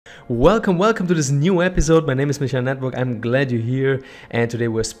Welcome to this new episode. My name is Melchionda Network. I'm glad you're here, and today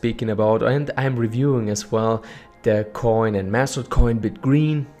we're speaking about, and I'm reviewing as well, the coin and Masternode coin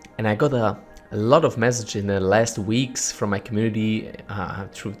Bitgreen. And I got a lot of messages in the last weeks from my community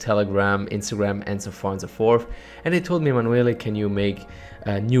through Telegram, Instagram, and so on and so forth. And they told me, Manuele, can you make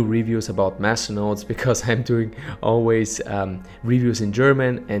new reviews about Masternodes, because I'm doing always reviews in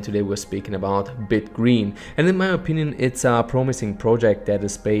German, and today we're speaking about Bitgreen. And in my opinion, it's a promising project that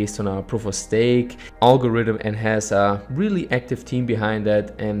is based on a proof of stake algorithm and has a really active team behind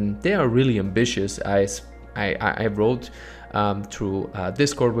that, and they are really ambitious. I wrote through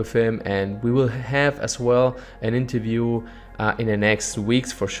Discord with him, and we will have as well an interview in the next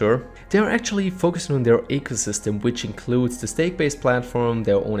weeks for sure. They are actually focusing on their ecosystem, which includes the stake-based platform,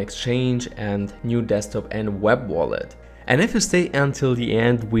 their own exchange, and new desktop and web wallet. And if you stay until the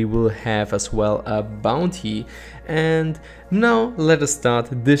end, we will have as well a bounty. And now let us start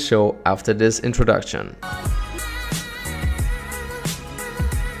this show after this introduction.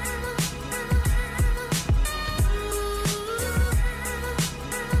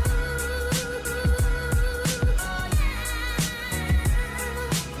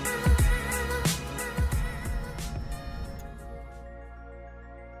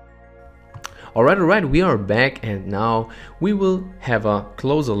 Alright, we are back, and now we will have a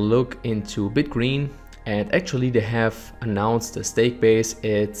closer look into Bitgreen. And actually they have announced the stake base.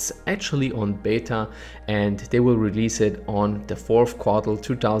 It's actually on beta, and they will release it on the fourth quarter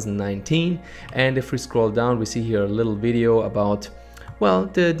 2019. And if we scroll down, we see here a little video about, well,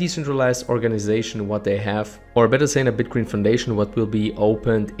 the decentralized organization, what they have, or better saying, a Bitgreen Foundation, what will be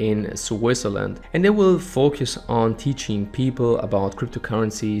opened in Switzerland. And they will focus on teaching people about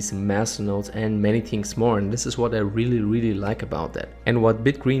cryptocurrencies, masternodes, and many things more. And this is what I really like about that. And what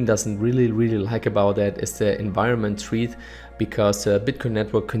Bitgreen doesn't really like about that is the environment treat, because the Bitcoin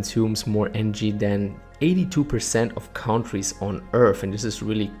network consumes more energy than 82% of countries on Earth, and this is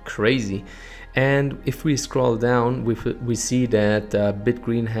really crazy. And if we scroll down, we see that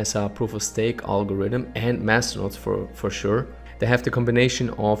Bitgreen has a proof of stake algorithm and Masternodes for sure. They have the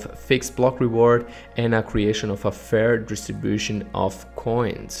combination of fixed block reward and a creation of a fair distribution of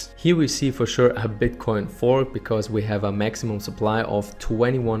coins. Here we see for sure a Bitcoin fork, because we have a maximum supply of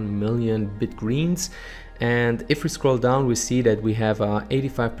 21 million Bitgreens. And if we scroll down, we see that we have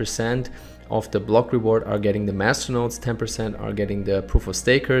 85% of the block reward are getting the Masternodes, 10% are getting the proof of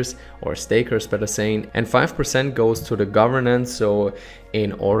stakers, or stakers better saying, and 5% goes to the governance, so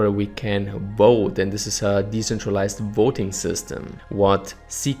in order we can vote. And this is a decentralized voting system, what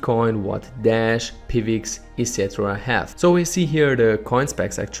Ccoin, what Dash, Pivx, etc. have. So we see here the coin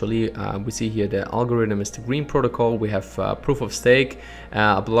specs. Actually we see here the algorithm is the green protocol. We have proof of stake,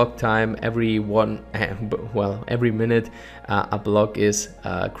 a block time every minute a block is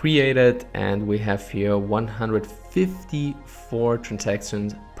created, and we have here 154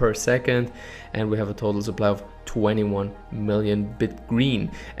 transactions per second, and we have a total supply of 21 million Bitgreen,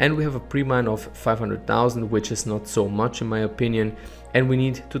 and we have a pre-mine of 500,000, which is not so much in my opinion, and we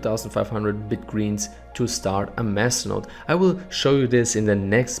need 2,500 Bitgreens to start a Masternode. I will show you this in the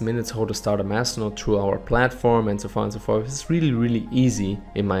next minutes, how to start a Masternode through our platform and so on and so forth. It's really easy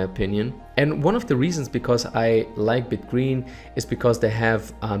in my opinion. And one of the reasons because I like Bitgreen is because they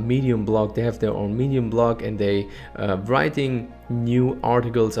have a Medium blog. They have their own Medium blog, and they writing new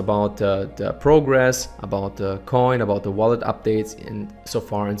articles about the progress, about the coin, about the wallet updates, and so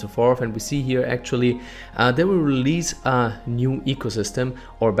far and so forth. And we see here actually they will release a new ecosystem,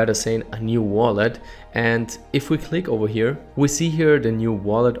 or better saying a new wallet. And if we click over here, we see here the new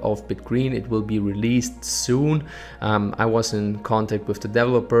wallet of Bitgreen. It will be released soon. I was in contact with the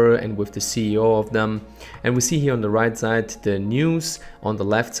developer and with the CEO of them, and we see here on the right side the news. On the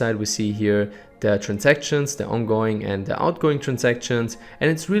left side we see here the transactions, the ongoing and the outgoing transactions,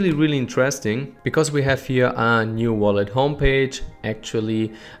 and it's really interesting because we have here a new wallet homepage.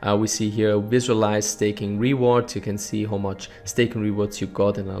 Actually we see here visualize staking rewards. You can see how much staking rewards you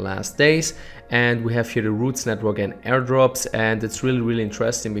got in the last days, and we have here the roots network and airdrops. And it's really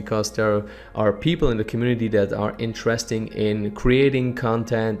interesting because there are people in the community that are interested in creating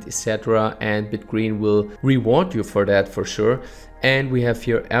content, etc., and Bitgreen will reward you for that for sure. And we have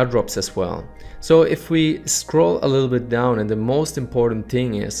here airdrops as well. So if we scroll a little bit down, and the most important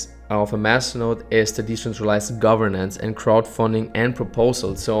thing is of a Masternode is the decentralized governance and crowdfunding and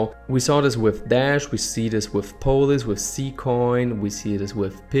proposals. So we saw this with Dash, we see this with Polis, with Ccoin, we see this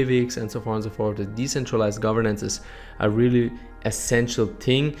with Pivx, and so far and so forth. The decentralized governance is a really essential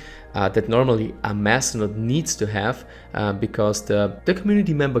thing that normally a Masternode needs to have, because the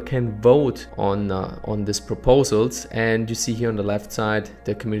community member can vote on these proposals, and you see here on the left side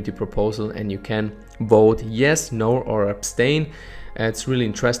the community proposal, and you can vote yes, no, or abstain. It's really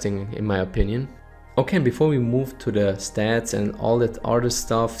interesting in my opinion. Okay, and before we move to the stats and all that other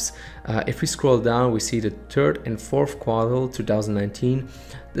stuffs, if we scroll down, we see the third and fourth quarter 2019.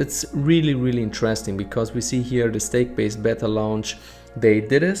 That's really interesting, because we see here the stake-based beta launch. They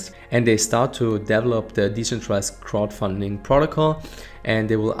did this and they start to develop the decentralized crowdfunding protocol, and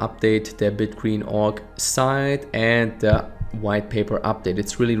they will update the Bitgreen org site and the white paper update.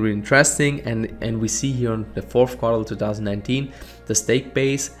 It's really interesting, and we see here on the fourth quarter 2019 the stake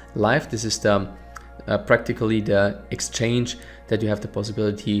base live. This is the practically the exchange that you have the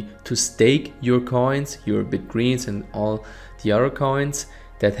possibility to stake your coins, your Bitgreens and all the other coins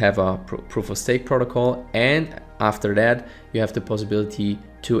that have a proof of stake protocol. And after that you have the possibility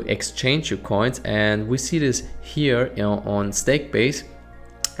to exchange your coins, and we see this here, you know, on Stakebase,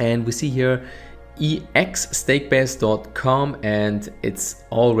 and we see here exstakebase.com, and it's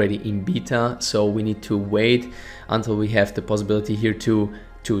already in beta, so we need to wait until we have the possibility here to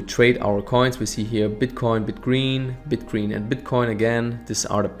trade our coins. We see here Bitcoin, Bitgreen, Bitgreen and Bitcoin again. These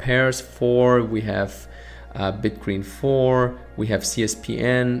are the pairs. 4, we have Bitgreen 4, we have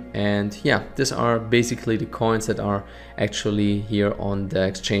CSPN, and yeah, these are basically the coins that are actually here on the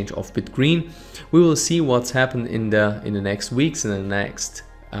exchange of Bitgreen. We will see what's happened in the next weeks and the next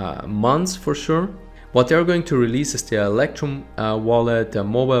months for sure. What they're going to release is the Electrum wallet, the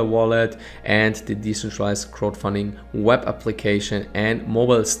mobile wallet, and the decentralized crowdfunding web application and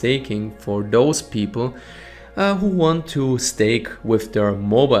mobile staking for those people who want to stake with their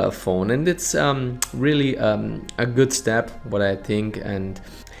mobile phone. And it's really a good step, what I think, and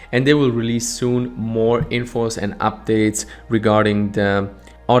they will release soon more infos and updates regarding the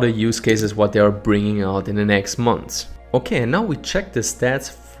other use cases what they are bringing out in the next months. Okay, and now we check the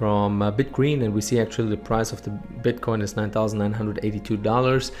stats from Bitgreen, and we see actually the price of the Bitcoin is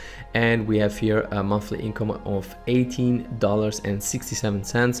 $9,982, and we have here a monthly income of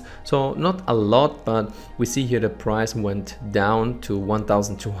 $18.67. So not a lot, but we see here the price went down to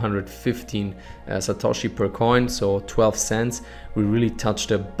 1,215 Satoshi per coin, so 12 cents. We really touched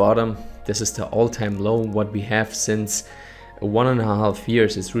the bottom. This is the all-time low what we have since 1.5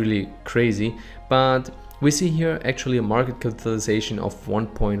 years. It's really crazy, but we see here actually a market capitalization of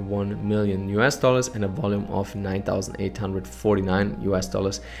 $1.1 million and a volume of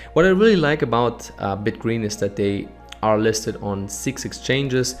 $9,849. What I really like about Bitgreen is that they are listed on 6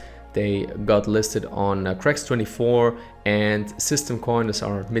 exchanges. They got listed on Cracks24 and Systemcoin. These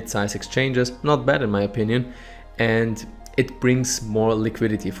are mid-size exchanges, not bad in my opinion, and it brings more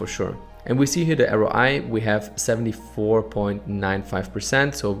liquidity for sure. And we see here the ROI, we have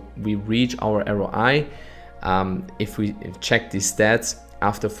 74.95%, so we reach our ROI if we check these stats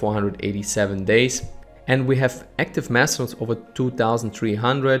after 487 days. And we have active Masternodes over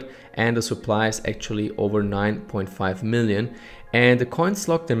 2,300, and the supply is actually over 9.5 million. And the coins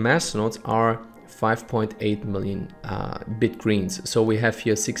locked in Masternodes are 5.8 million Bitgreens. So we have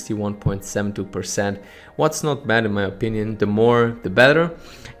here 61.72%. What's not bad in my opinion. The more the better.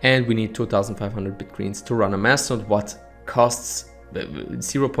 And we need 2,500 Bitgreens to run a Masternode, what costs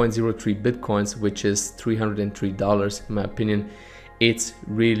 0.03 Bitcoins, which is $303 in my opinion. It's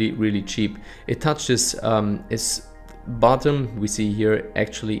really cheap. It touches its bottom. We see here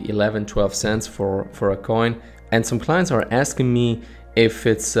actually 11-12 cents for a coin. And some clients are asking me if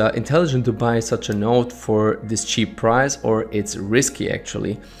it's intelligent to buy such a node for this cheap price, or it's risky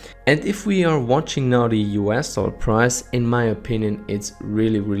actually. And if we are watching now the US dollar price, in my opinion, it's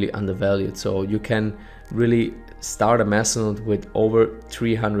really undervalued. So you can really start a Masternode with over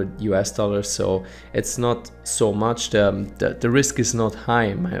 $300. So it's not so much, the risk is not high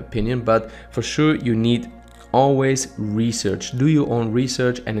in my opinion, but for sure you need always research. Do your own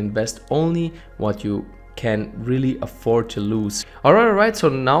research and invest only what you can really afford to lose. Alright, so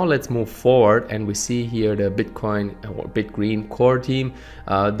now let's move forward, and we see here the Bitcoin or Bitgreen core team.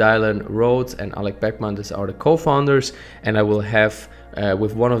 Dylan Rhodes and Alec Beckman, these are the co-founders, and I will have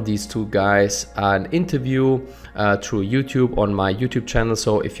with one of these two guys an interview through YouTube on my YouTube channel.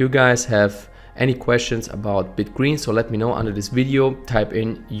 So if you guys have any questions about Bitgreen, so let me know under this video, type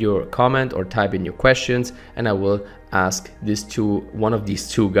in your comment or type in your questions, and I will ask one of these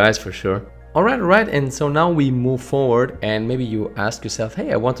two guys for sure. Alright, and so now we move forward, and maybe you ask yourself,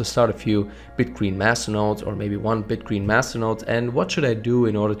 hey, I want to start a few Bitgreen Masternodes, or maybe one Bitgreen Masternode, and what should I do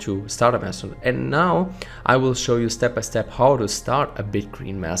in order to start a Masternode? And now I will show you step by step how to start a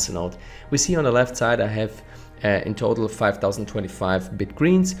Bitgreen Masternode. We see on the left side I have in total 5025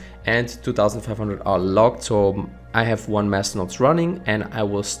 Bitgreens and 2500 are locked, so I have one Masternode running and I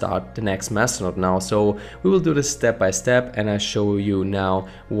will start the next Masternode now. So we will do this step by step and I show you now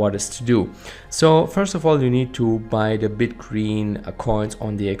what is to do. So first of all, you need to buy the Bitgreen coins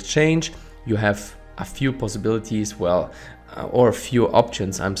on the exchange. You have a few possibilities, or a few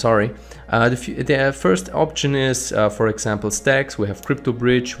options, I'm sorry. The first option is, for example, stacks. We have Crypto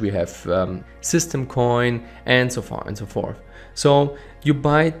Bridge, we have System Coin, and so far and so forth. So you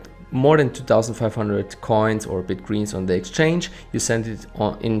buy more than 2500 coins or Bitgreens on the exchange, you send it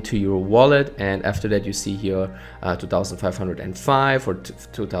into your wallet, and after that you see here 2505 or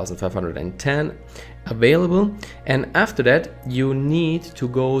 2510 available, and after that you need to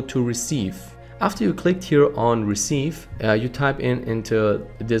go to receive. After you clicked here on receive, you type into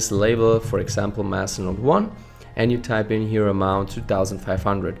this label, for example Masternode 1, and you type in here amount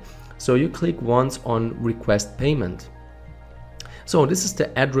 2500. So you click once on request payment. So this is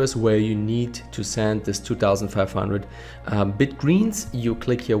the address where you need to send this 2500 Bitgreens. You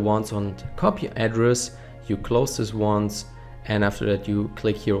click here once on copy address, you close this once, and after that you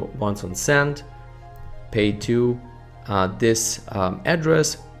click here once on send, pay to this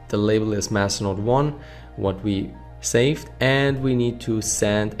address. The label is Masternode 1, what we saved, and we need to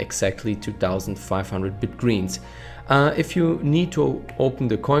send exactly 2500 Bitgreens. If you need to open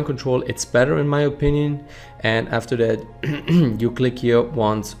the coin control, it's better in my opinion, and after that you click here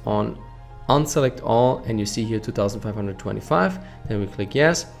once on unselect all, and you see here 2525, then we click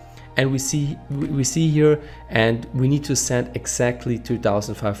yes, and we see here, and we need to send exactly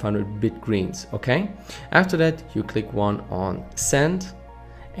 2500 Bitgreens. Okay, after that you click one on send,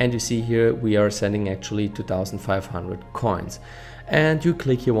 and you see here we are sending actually 2500 coins, and you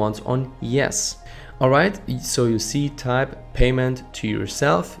click here once on yes. Alright, so you see type payment to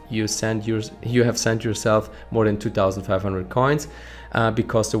yourself. You have sent yourself more than 2500 coins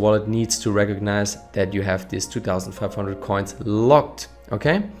because the wallet needs to recognize that you have these 2500 coins locked.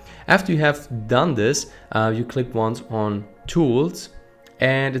 Okay, after you have done this, you click once on tools,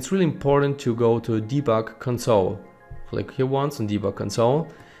 and it's really important to go to debug console. Click here once on debug console,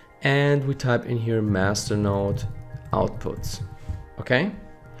 and we type in here Masternode outputs. Okay,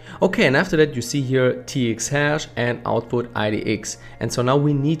 and after that you see here TX hash and output IDX, and so now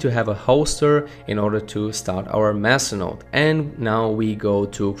we need to have a hoster in order to start our Masternode, and now we go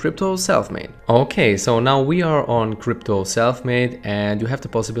to Cryptoselfmade. Okay, so now we are on Cryptoselfmade, and you have the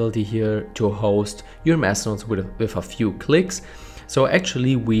possibility here to host your Masternodes with a few clicks. So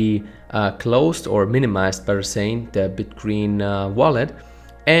actually we closed, or minimized better saying, the Bitgreen wallet.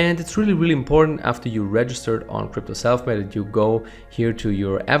 And it's really important after you registered on Cryptoselfmade that you go here to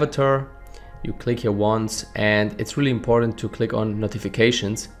your avatar, you click here once, and it's really important to click on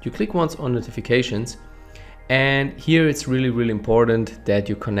notifications. You click once on notifications, and here it's really important that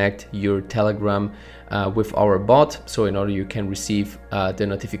you connect your Telegram with our bot, so in order you can receive the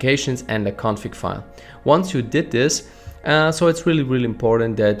notifications and the config file. Once you did this, so it's really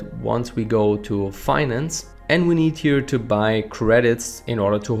important that once we go to finance, and we need here to buy credits in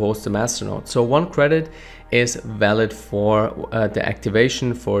order to host the Masternode. So one credit is valid for the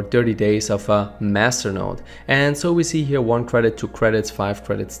activation for 30 days of a Masternode. And so we see here 1 credit, 2 credits, 5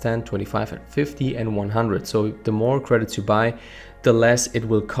 credits, 10, 25, and 50, and 100. So the more credits you buy, the less it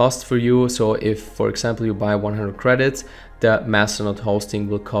will cost for you. So if, for example, you buy 100 credits, the Masternode hosting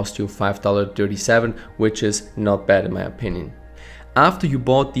will cost you $5.37, which is not bad in my opinion. After you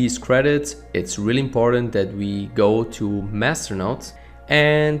bought these credits, it's really important that we go to Masternodes,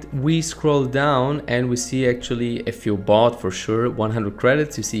 and we scroll down and we see actually if you bought for sure 100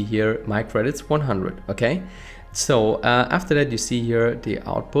 credits, you see here my credits 100. Okay, so after that you see here the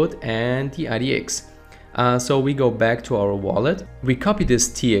output and the IDX. So we go back to our wallet, we copy this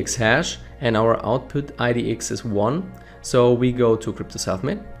TX hash, and our output IDX is 1. So we go to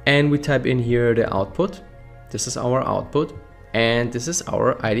Cryptoselfmade and we type in here the output. This is our output, and this is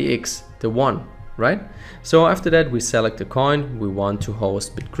our IDX, the 1, right? So after that we select the coin we want to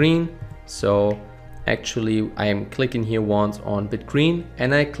host Bitgreen. So actually I am clicking here once on Bitgreen,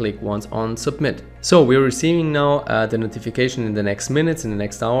 and I click once on submit. So we're receiving now the notification in the next minutes, in the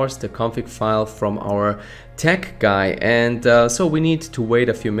next hours, the config file from our tech guy, and so we need to wait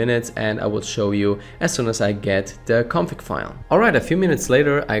a few minutes, and I will show you as soon as I get the config file. Alright, a few minutes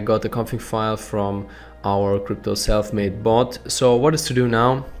later I got the config file from our Cryptoselfmade bot. So what is to do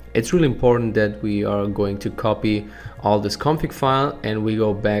now? it's really important that we are going to copy all this config file and we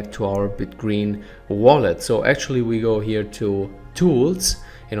go back to our Bitgreen wallet. So actually we go here to tools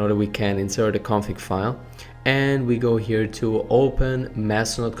in order we can insert a config file, and we go here to open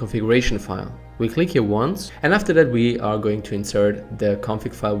Masternode configuration file. We click here once, and after that we are going to insert the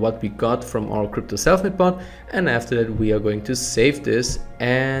config file what we got from our Cryptoselfmade bot, and after that we are going to save this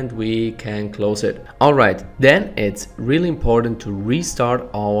and we can close it. Alright, then it's really important to restart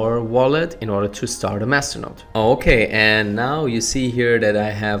our wallet in order to start a Masternode. Okay, and now you see here that I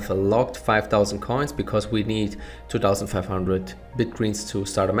have locked 5,000 coins because we need 2,500 Bitgreens to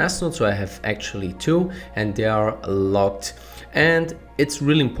start a Masternode, so I have actually 2 and they are locked. And it's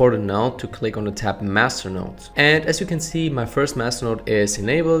really important now to click on the tab Masternodes. And as you can see, my first Masternode is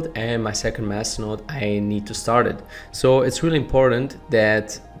enabled and my second Masternode, I need to start it. So it's really important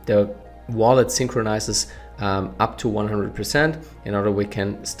that the wallet synchronizes up to 100% in order we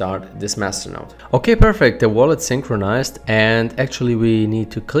can start this Masternode. Okay, perfect. The wallet synchronized, and actually we need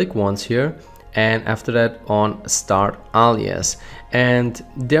to click once here, and after that on start alias, and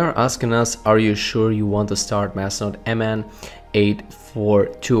they're asking us, are you sure you want to start Masternode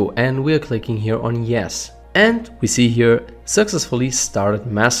MN842, and we're clicking here on yes, and we see here successfully started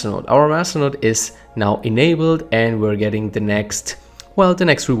Masternode. Our Masternode is now enabled and we're getting the next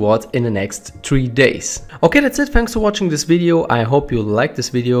reward in the next 3 days. Okay, that's it. Thanks for watching this video. I hope you liked this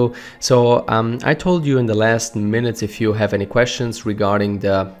video. So I told you in the last minutes, if you have any questions regarding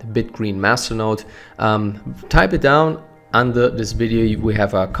the Bitgreen Masternode, type it down under this video. We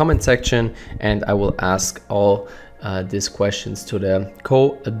have a comment section and I will ask all these questions to the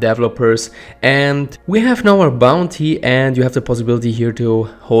co-developers. And we have now our bounty, and you have the possibility here to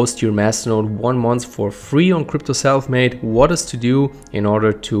host your Masternode 1 month for free on Cryptoselfmade. What is to do in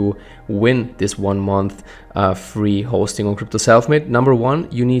order to win this 1 month free hosting on Cryptoselfmade? Number 1,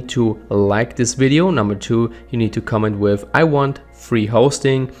 you need to like this video. Number 2, you need to comment with I want free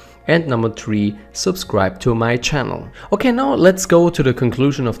hosting. And number 3, subscribe to my channel. Okay, now let's go to the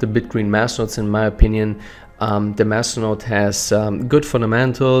conclusion of the Bitgreen Masternodes. In my opinion, the Masternode has good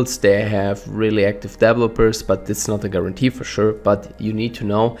fundamentals. They have really active developers, but it's not a guarantee for sure. But you need to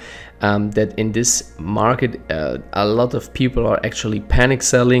know that in this market, a lot of people are actually panic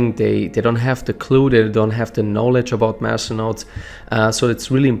selling. They don't have the clue, they don't have the knowledge about Masternodes. So it's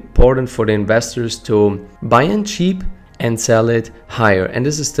really important for the investors to buy in cheap and sell it higher, and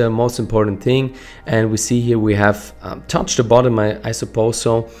this is the most important thing. And we see here we have touched the bottom, I suppose.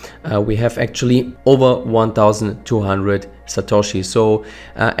 So we have actually over 1,200 Satoshi. So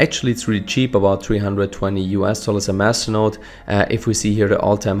actually it's really cheap, about $320 US a Masternode. If we see here, the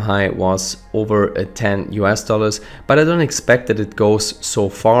all-time high was over $10 US, but I don't expect that it goes so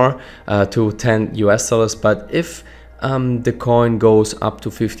far to $10 US. But if the coin goes up to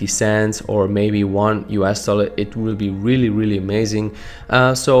 50 cents or maybe $1 US, it will be really amazing.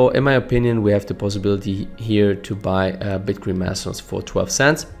 So in my opinion, we have the possibility here to buy Bitgreen Masternodes for 12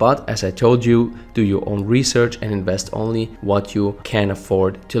 cents. But as I told you, do your own research and invest only what you can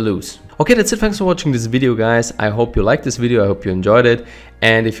afford to lose. Okay, that's it. Thanks for watching this video, guys. I hope you liked this video. I hope you enjoyed it.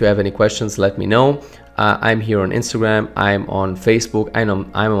 And if you have any questions, let me know. I'm here on Instagram, I'm on Facebook,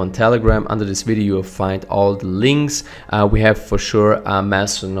 I'm on Telegram. Under this video you'll find all the links. We have for sure a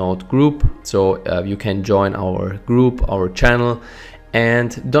Masternode group, so you can join our group, our channel.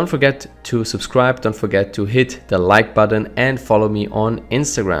 And don't forget to subscribe, don't forget to hit the like button and follow me on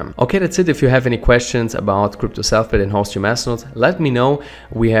Instagram. Okay, that's it. If you have any questions about Cryptoselfmade and host your Masternodes, let me know.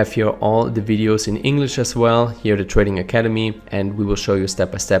 We have here all the videos in English as well, here the Trading Academy, and we will show you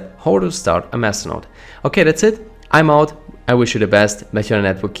step by step how to start a Masternode. Okay, that's it. I'm out. I wish you the best. Melchionda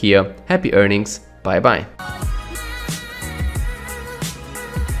Network here. Happy earnings. Bye bye.